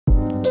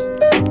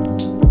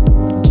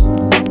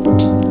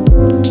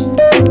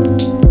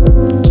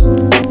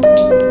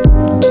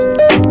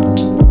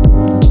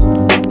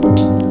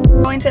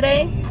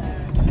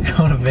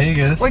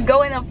Vegas? We're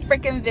going to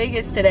freaking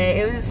Vegas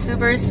today. It was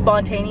super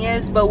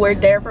spontaneous, but we're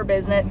there for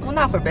business. Well,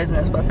 not for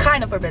business, but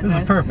kind of for business.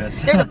 There's a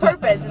purpose. There's a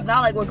purpose. It's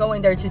not like we're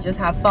going there to just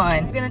have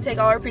fun. We're gonna take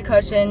all our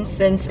precautions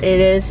since it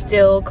is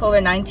still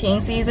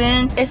COVID-19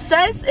 season. It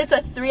says it's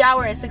a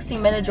 3-hour and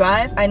 16-minute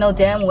drive. I know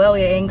damn well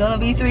it ain't gonna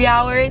be 3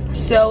 hours.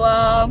 So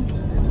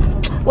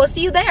we'll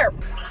see you there.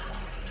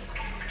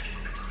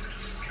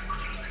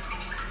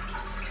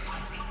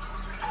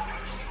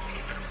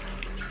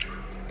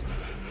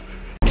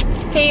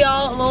 Hey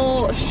y'all, a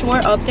little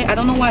short update. I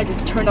don't know why I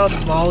just turned off the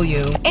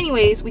volume.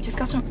 Anyways, we just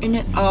got some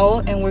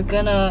In-N-Out and we're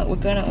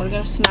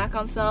gonna smack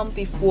on some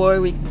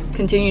before we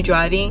continue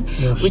driving.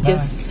 We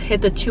just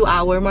hit the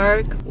 2-hour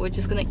mark. We're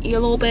just gonna eat a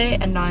little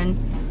bit and then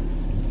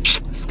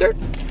skirt.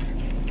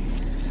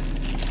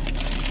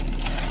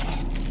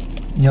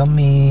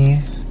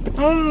 Yummy.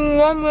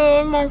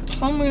 Yummy, my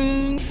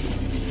tummy.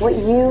 What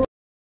you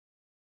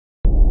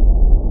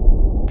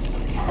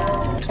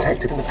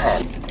detected in the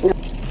pan.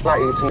 Like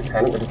you to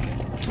Lieutenant.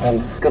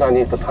 Good on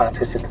you for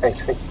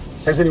participating.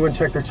 Has anyone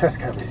checked their chest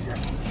cavities yet?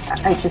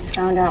 I just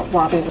found out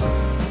Bobby.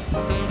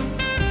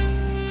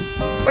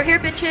 We're here,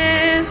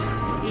 bitches.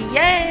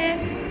 Yay!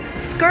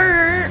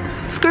 Skirt,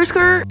 skirt,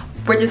 skirt.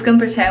 We're just gonna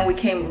pretend we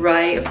came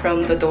right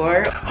from the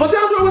door.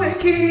 Hotel door with a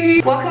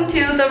key. Welcome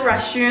to the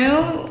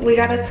restroom. We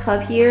got a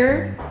tub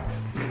here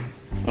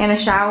and a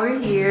shower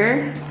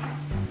here.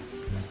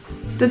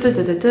 Okay,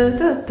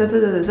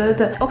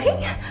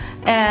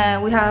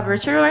 and we have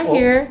Richard right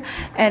here,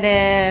 and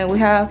then we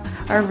have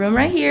our room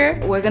right here.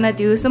 We're gonna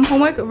do some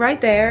homework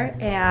right there,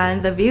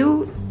 and the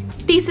view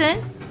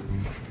decent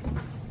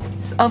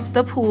of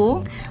the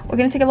pool. We're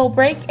gonna take a little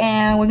break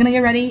and we're gonna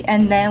get ready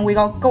and then we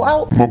gonna go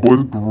out. My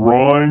boy's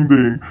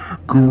grinding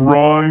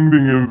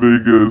in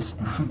Vegas,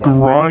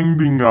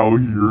 grinding out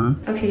here.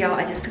 Okay y'all,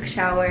 I just took a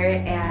shower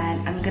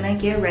and I'm gonna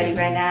get ready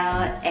right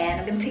now and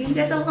I'm gonna take you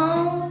guys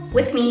along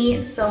with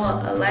me. So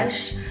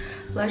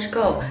let's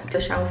go.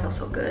 The shower felt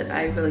so good.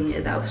 I really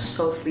needed that. I was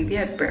so sleepy.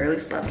 I barely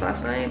slept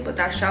last night, but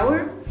that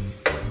shower,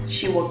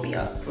 she woke me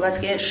up. Let's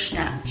get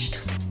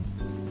snatched.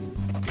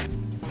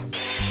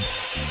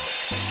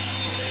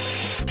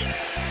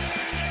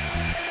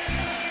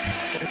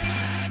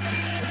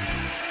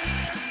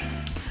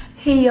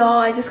 Hey y'all,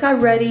 I just got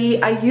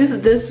ready. I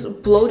used this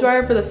blow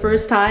dryer for the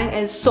first time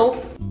and it's so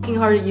fucking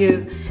hard to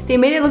use. They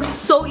made it look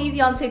so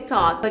easy on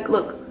TikTok. Like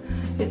look,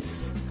 I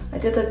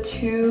did the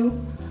 2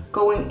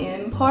 going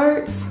in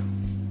parts.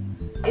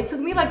 It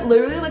took me like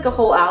literally like a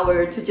whole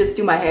hour to just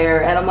do my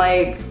hair and I'm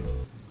like,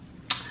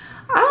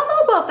 I don't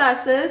know about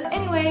that sis.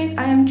 Anyways,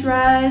 I am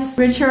dressed.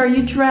 Richard, are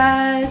you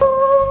dressed?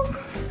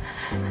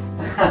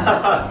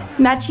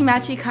 Matchy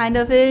matchy kind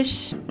of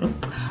ish.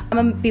 I'm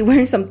gonna be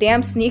wearing some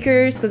damn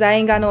sneakers because I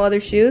ain't got no other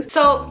shoes.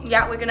 So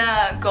yeah, we're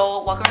gonna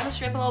go walk around the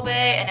strip a little bit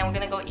and then we're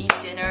gonna go eat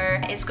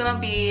dinner. It's gonna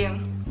be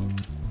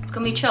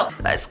chill.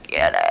 Let's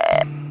get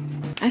it.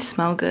 I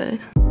smell good.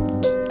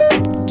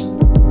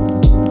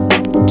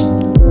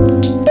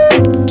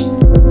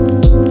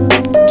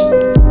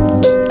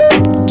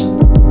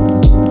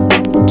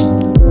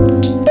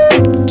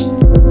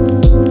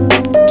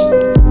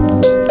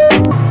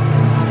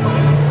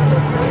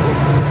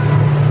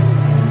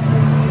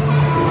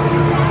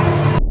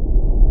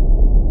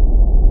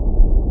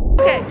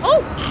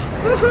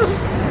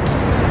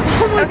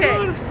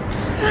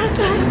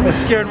 I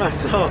scared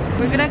myself.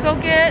 We're gonna go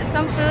get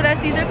some food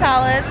at Caesar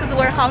Palace because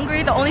we're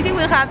hungry. The only thing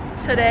we had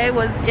today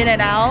was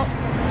In-N-Out.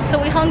 So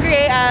we're hungry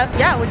AF.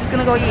 Yeah, we're just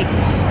gonna go eat.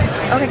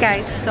 Okay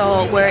guys,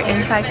 so we're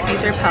inside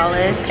Caesar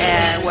Palace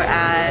and we're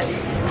at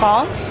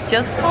Palms.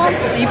 Just Palms?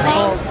 Deep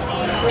Palms?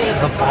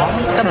 The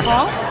Palms? The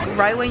Palms?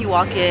 Right when you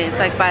walk in, it's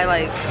like by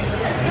like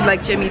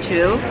Jimmy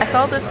Choo. I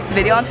saw this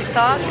video on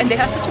TikTok and they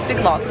have such a big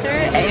lobster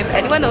and if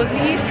anyone knows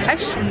me, I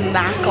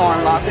smack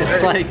on lobster.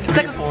 It's like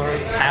 4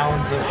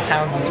 pounds of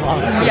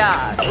lobster.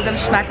 Yeah, we're gonna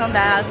smack on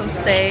that, some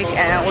steak,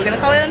 and we're gonna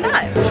call it a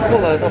night.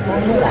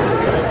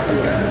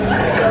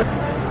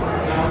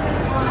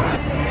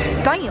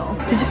 Daniel,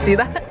 did you see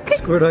that?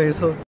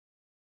 스쿼다에서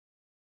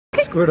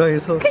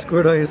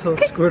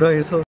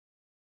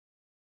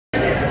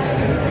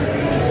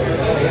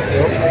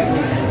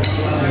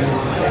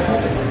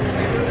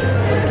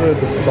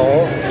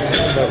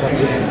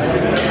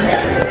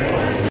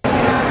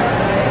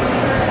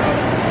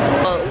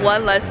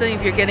One lesson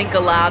if you're getting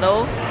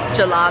gelato.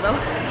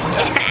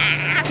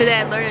 Today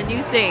I learned a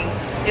new thing.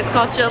 It's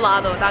called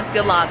gelato, not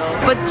gelato.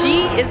 But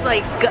G is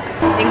like,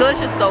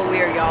 English is so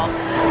weird, y'all.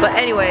 But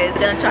anyways,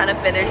 I'm gonna try to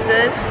finish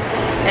this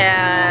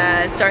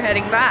and start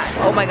heading back.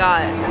 Oh my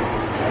god.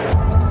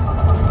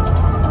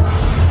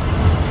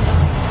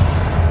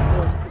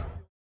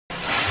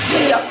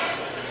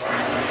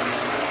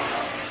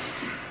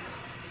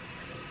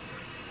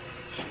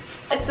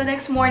 It's the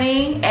next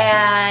morning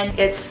and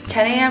it's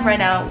 10 a.m. right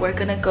now. We're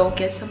gonna go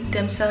get some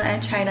dim sum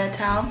at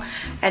Chinatown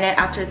and then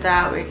after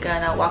that we're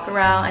gonna walk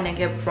around and then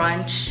get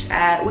brunch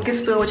at Wicked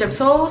Spoon, which I'm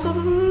so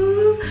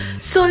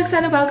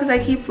excited about because I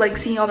keep like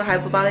seeing all the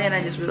hype about it and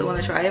I just really want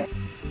to try it.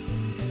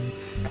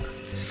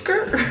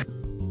 Skirt.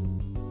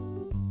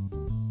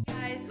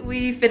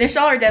 we finished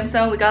all our dim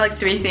sum. We got like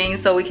 3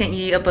 things so we can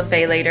eat a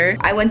buffet later.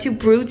 I went to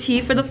brew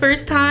tea for the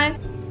first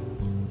time.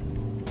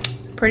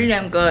 Pretty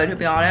damn good, to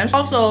be honest.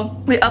 Also,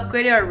 we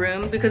upgraded our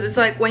room because it's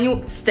like when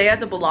you stay at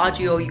the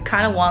Bellagio, you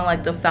kind of want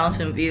like the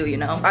fountain view, you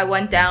know? I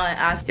went down and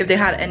asked if they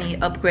had any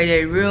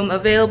upgraded room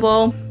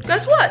available.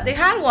 Guess what? They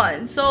had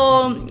one.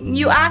 So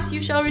you ask,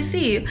 you shall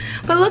receive.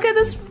 But look at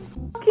this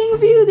fucking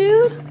view,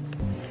 dude.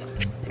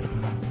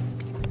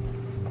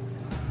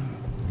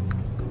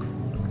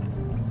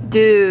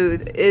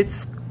 Dude,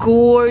 it's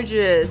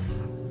gorgeous.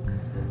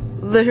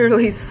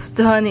 Literally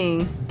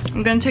stunning.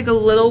 I'm gonna take a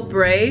little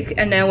break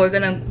and then we're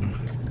gonna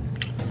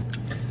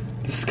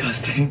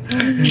Disgusting.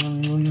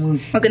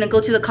 we're gonna go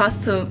to the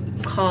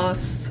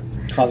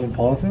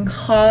Cosmopolitan?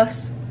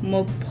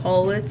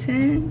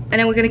 Cosmopolitan, and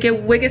then we're gonna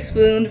get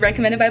Witherspoon,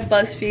 recommended by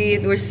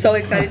BuzzFeed. We're so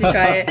excited to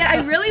try it. I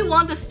really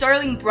want the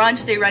Sterling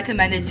brunch they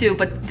recommended too,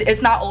 but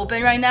it's not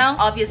open right now.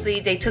 Obviously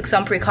they took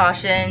some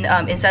precaution.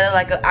 Instead of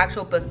like an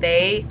actual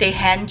buffet, they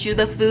hand you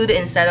the food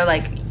instead of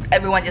like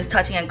everyone just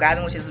touching and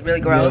grabbing, which is really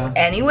gross. Yeah.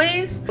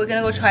 Anyways, we're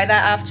gonna go try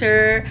that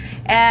after,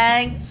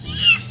 and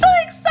so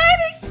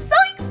excited, so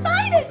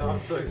excited. Oh,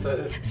 I'm so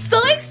excited. So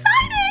excited!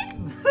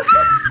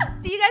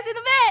 See you guys in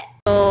a bit.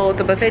 So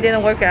the buffet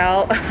didn't work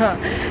out.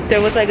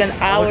 There was like an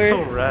hour. I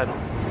look so red.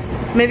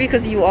 Maybe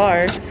because you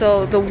are.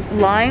 So the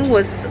line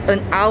was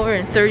an hour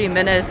and 30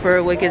 minutes for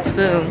a Wicked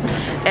Spoon,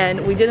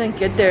 and we didn't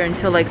get there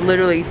until like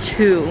literally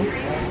 2.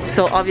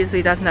 So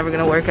obviously that's never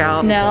gonna work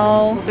out.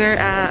 Now we're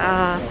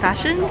at a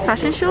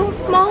fashion show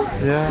mall.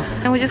 Yeah.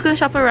 And we're just gonna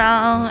shop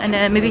around and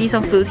then maybe eat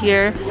some food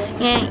here.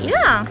 And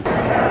yeah.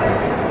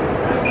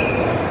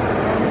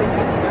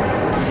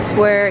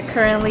 We're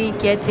currently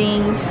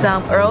getting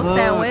some Earl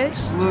sandwich.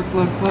 Look.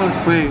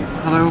 Wait,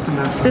 how do I open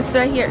this? This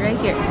right here, right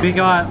here. We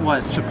got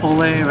what?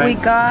 Chipotle, right? We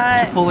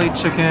got Chipotle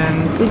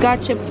chicken. We got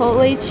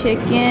Chipotle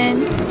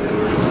chicken,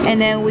 and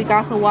then we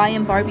got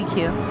Hawaiian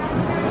barbecue.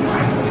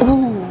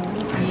 Oh,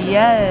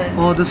 yes.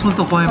 Oh, this was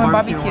the Hawaiian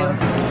barbecue.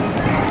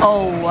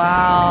 Oh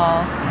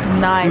wow,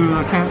 nice. Dude,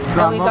 I can't.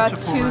 And we got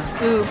Chipotle. 2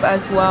 soup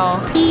as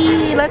well.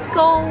 Eee, let's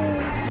go.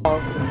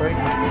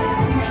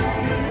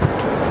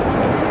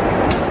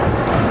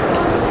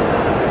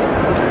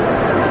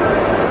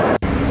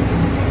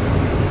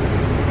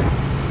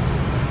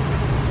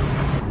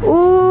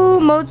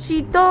 Ooh,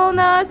 mochi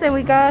donuts, and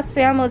we got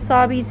spam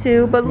wasabi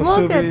too. But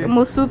look at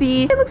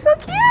musubi. It looks so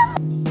cute.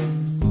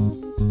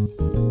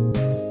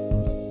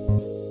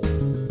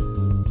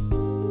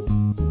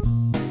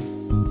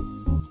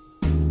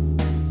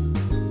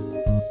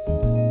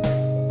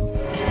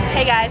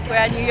 Hey guys, we're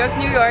at New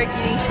York,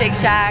 eating Shake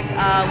Shack.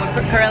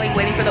 We're currently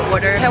waiting for the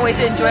order. Can't wait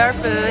to enjoy our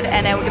food,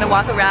 and then we're gonna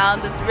walk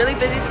around this really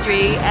busy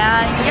street,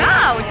 and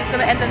yeah, we're just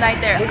gonna end the night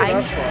there. I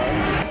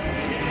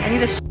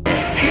need to shit.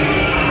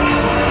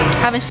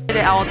 Haven't shit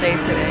it all day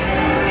today.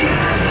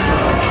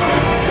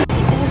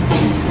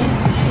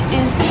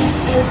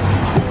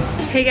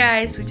 Hey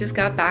guys, we just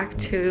got back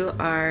to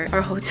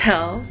our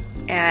hotel,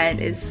 and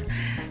it's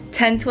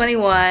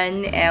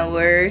 10:21 and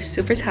we're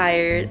super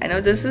tired. I know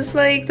this is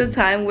like the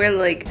time where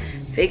like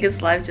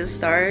Vegas life just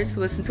starts.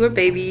 Listen to our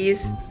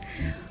babies.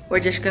 We're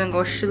just gonna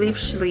go sleep.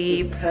 It's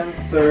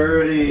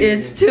 10:30.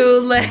 It's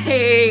too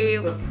late.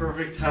 It's the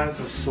perfect time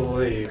to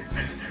sleep.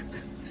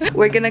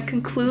 We're gonna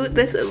conclude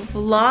this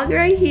vlog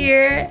right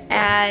here,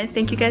 and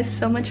thank you guys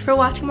so much for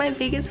watching my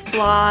Vegas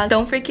vlog.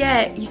 Don't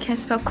forget, you can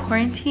spell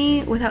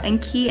quarantine without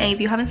Enki, and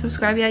if you haven't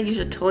subscribed yet, you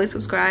should totally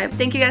subscribe.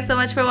 Thank you guys so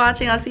much for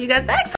watching. I'll see you guys next time.